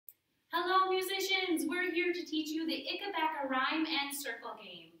musicians, we're here to teach you the Icka Backa rhyme and circle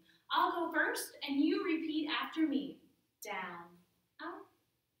game. I'll go first and you repeat after me. Down, up,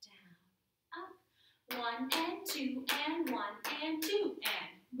 down, up. 1 and 2 and 1 and 2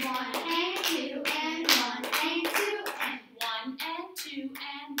 and 1 and 2 and 1 and 2 and 1 and 2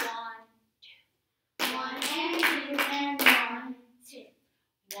 and 1, 1 and 2 and 1, 2.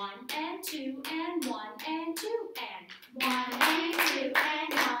 1 and 2 and 1 and 2 and 1 and 2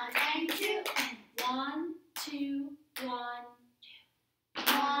 and 1 and 2 and 1, 2, 1,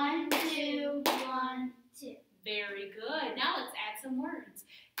 1, 2, 1, 2. Very good. Now let's add some words.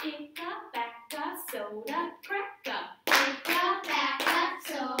 Icka Backa soda cracka. Icka Backa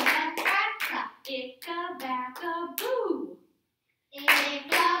soda cracka. Icka Backa boo.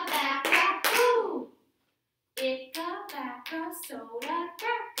 Icka Backa boo. Icka Backa soda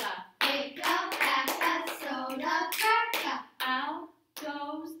cracka. Icka Backa soda cracka. Out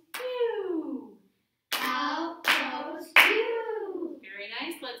goes you. Out goes you. Very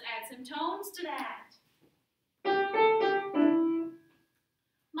nice. Let's add some tones to that.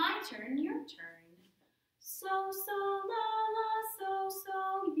 My turn, your turn. So, la, la,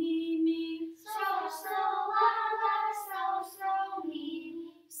 so, me. So, la, la, so, me.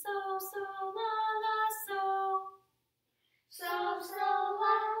 So, la, la, so. So,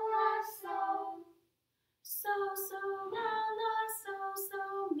 la, la, so. So, la, la, so,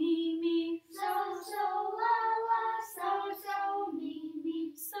 me. So, la, la, so, me.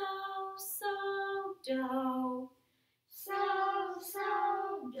 So, do. So,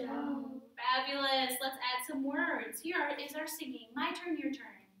 do. Fabulous. Let's add some words. Here is our singing. My turn, your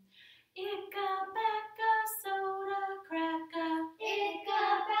turn. Icka Backa soda cracka. Icka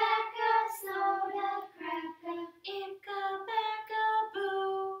Backa soda cracka. Icka Backa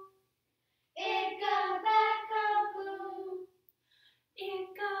boo. Icka Backa boo.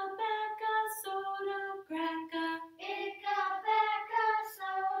 Icka Backa soda cracka. Icka Backa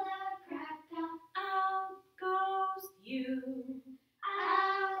soda cracka. Out goes you.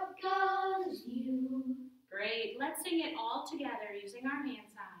 Out goes you. Great. Let's sing it all together using our hand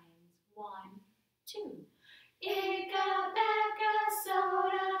signs. 1, 2. Icka Backa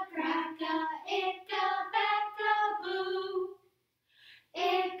soda cracka. Icka Backa boo.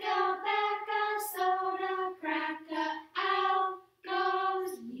 Icka Backa soda cracka. Out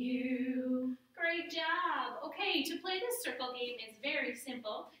goes you. Great job. Okay, to play this circle game is very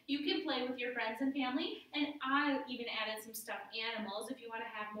simple. You can play with your friends and family, and I even added some stuffed animals if you want to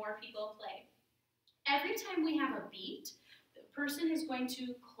have more people play. Every time we have a beat, the person is going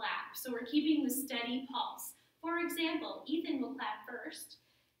to clap, so we're keeping the steady pulse. For example, Ethan will clap first.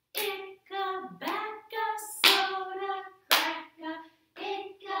 Icka Backa soda cracka.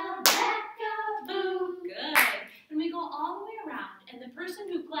 Icka Backa boo. Good. And we go all the way around, and the person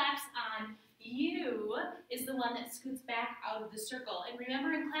who claps on you is the one that scoots back out of the circle. And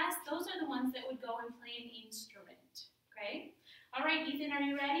remember, in class, those are the ones that would go and play an instrument. Okay? All right, Ethan, are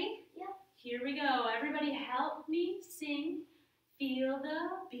you ready? Yep. Here we go. Everybody help me sing. Feel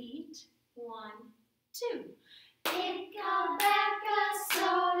the beat. 1, 2. Icka Backa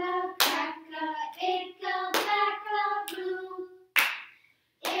soda cracka. Icka Backa boo.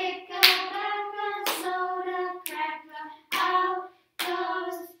 Icka Backa soda cracka. Out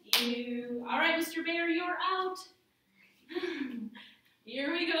goes You. All right, Mr. Bear, you're out.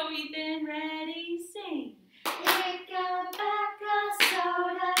 Here we go, Ethan. Ready? Sing. Icka Backa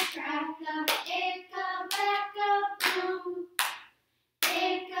soda cracka. Icka Backa boo.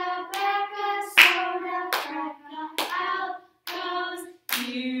 Icka Backa soda cracka. Out goes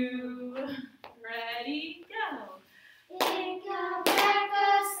You. Ready? Go. Icka Backa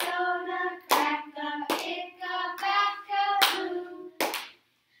soda cracka. Icka Backa boo.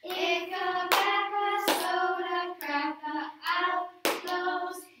 Icka Backa soda cracka. Out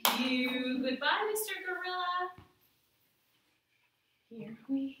goes You. Goodbye, Mr. Gorilla. Here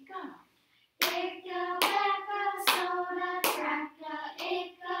we go. Icka Backa soda cracka.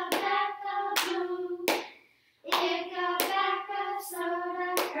 Icka Backa boo. Icka Backa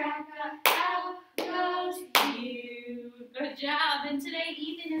soda cracka. Out goes You. Good job. And today,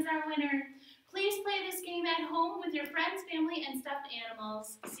 Ethan is our winner. Please play this game at home with your friends, family, and stuffed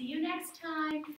animals. See you next time.